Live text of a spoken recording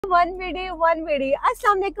One BD, one BD.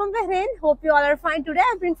 Assalamualaikum Bahrain. Hope you all are fine today.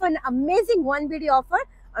 I bring for an amazing one BD offer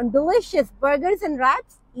on delicious burgers and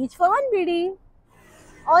wraps, each for one BD.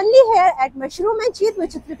 Only here at Mushroom and Cheese,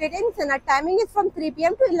 which is located in Sana. Timing is from 3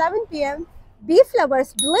 p.m. to 11 p.m. Beef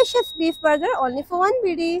lovers, delicious beef burger only for one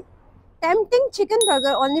BD. Tempting chicken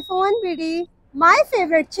burger only for one BD. My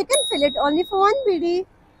favorite chicken fillet only for one BD.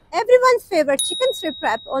 Everyone's favorite chicken strip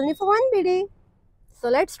wrap only for one BD. So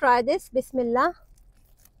let's try this. Bismillah.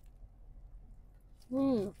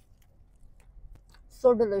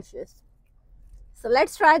 So delicious. So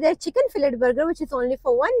let's try their chicken fillet burger, which is only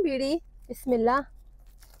for one BD. Bismillah.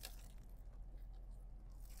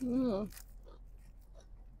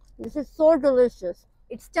 This is so delicious.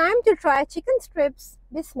 It's time to try chicken strips.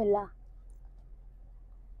 Bismillah.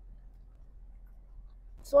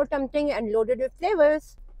 So tempting and loaded with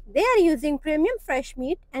flavors. They are using premium fresh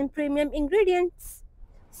meat and premium ingredients.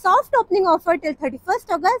 Soft opening offer till 31st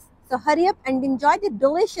August. So hurry up and enjoy the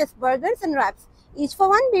delicious burgers and wraps, each for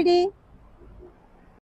one BD.